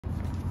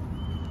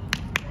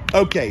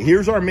Okay,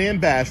 here's our man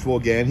Bashful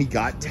again. He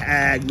got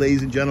tagged,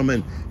 ladies and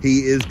gentlemen.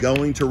 He is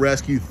going to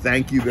rescue.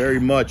 Thank you very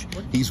much.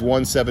 He's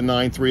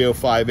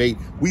 1793058.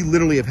 We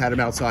literally have had him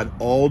outside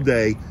all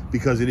day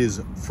because it is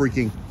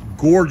freaking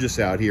gorgeous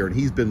out here, and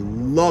he's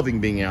been loving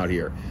being out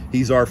here.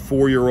 He's our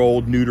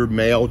 4-year-old neutered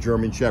male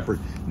German Shepherd.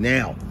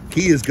 Now,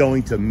 he is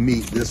going to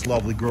meet this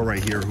lovely girl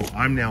right here who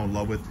I'm now in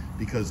love with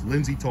because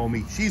Lindsay told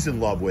me she's in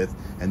love with,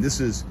 and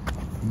this is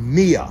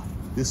Mia.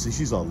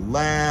 She's a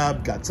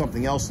lab, got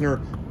something else in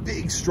her.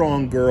 Big,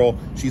 strong girl.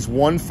 She's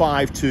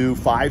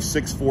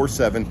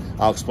 1525647.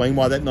 I'll explain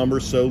why that number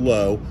is so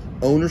low.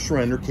 Owner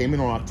surrender came in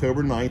on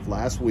October 9th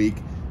last week.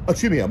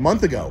 Excuse me, a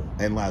month ago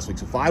and last week,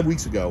 so 5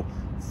 weeks ago.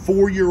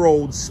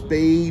 4-year-old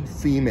spayed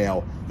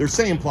female. They're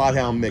saying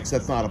Plothound mix.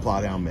 That's not a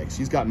Plothound mix.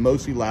 She's got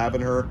mostly lab in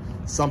her.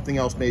 Something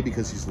else maybe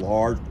because she's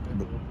large.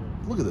 But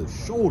look at those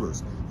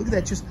shoulders. Look at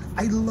that. Just,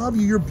 I love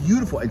you. You're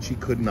beautiful. And she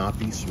could not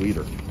be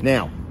sweeter.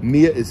 Now,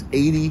 Mia is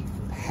 80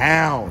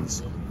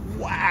 pounds.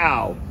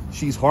 Wow.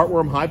 She's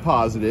heartworm high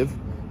positive.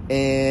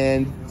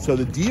 And so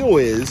the deal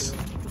is,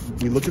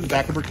 we look at the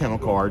back of her kennel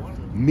card.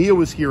 Mia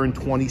was here in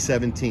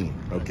 2017,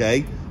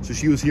 okay? So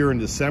she was here in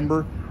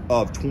December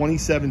of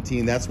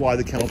 2017. That's why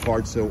the kennel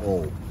card's so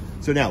old.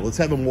 So now let's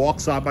have them walk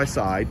side by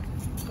side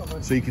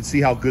so you can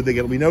see how good they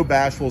get. We know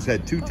Bashful's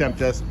had 2 temp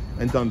tests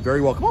and done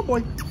very well. Come on,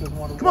 boy.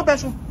 Come on,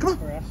 Bashful. Come on.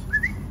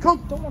 Come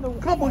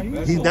on. Come on, boy.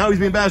 Now he's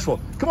being bashful.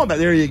 Come on back.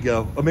 There you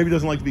go. Or maybe he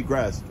doesn't like to be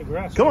grass.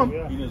 Come on.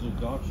 He knows what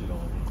dog shit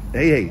on.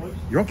 Hey,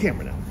 you're on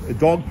camera now. A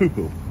dog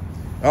poo-poo.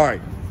 All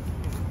right.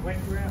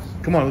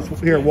 Come on,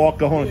 let's here walk.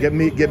 Go home. Get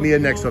Mia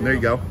next time. There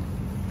you go.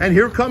 And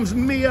here comes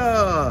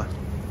Mia.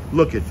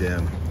 Look at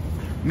them.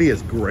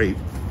 Mia's great.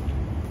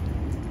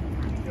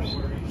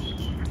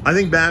 I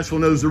think Bashful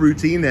knows the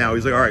routine now.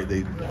 He's like, all right,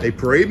 they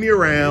parade me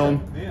around.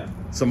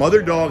 Some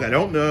other dog, I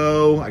don't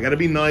know. I got to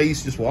be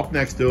nice. Just walk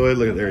next to it.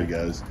 Look at, there he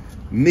goes.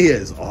 Mia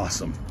is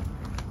awesome.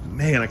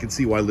 Man, I can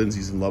see why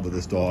Lindsay's in love with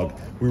this dog.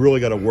 We really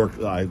got to work.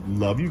 I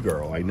love you,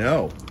 girl. I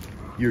know.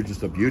 You're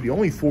just a beauty.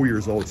 Only 4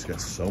 years old. She's got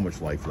so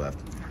much life left.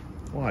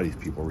 Why these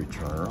people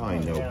return her? I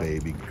know,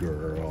 baby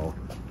girl.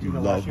 You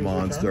love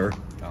monster.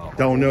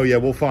 Don't know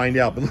yet. We'll find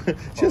out. But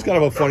she's kind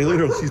of a funny, look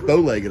at her. She's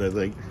bow-legged, I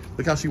think.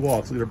 Look how she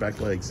walks. Look at her back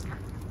legs.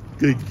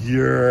 Good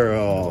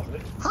girl.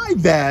 Hi,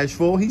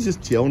 Bashful. He's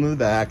just chilling in the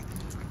back.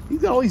 He's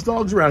got all these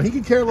dogs around. He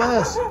could care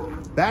less.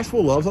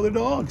 Bashful loves other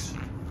dogs.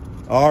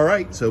 All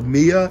right, so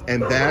Mia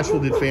and Bashful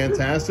did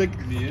fantastic.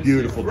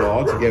 Beautiful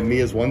dogs. Again,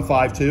 Mia's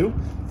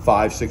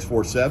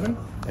 1525647,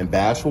 and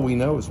Bashful, we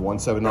know, is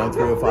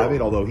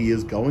 1793058, although he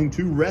is going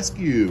to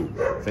rescue.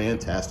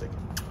 Fantastic.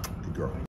 Good girl.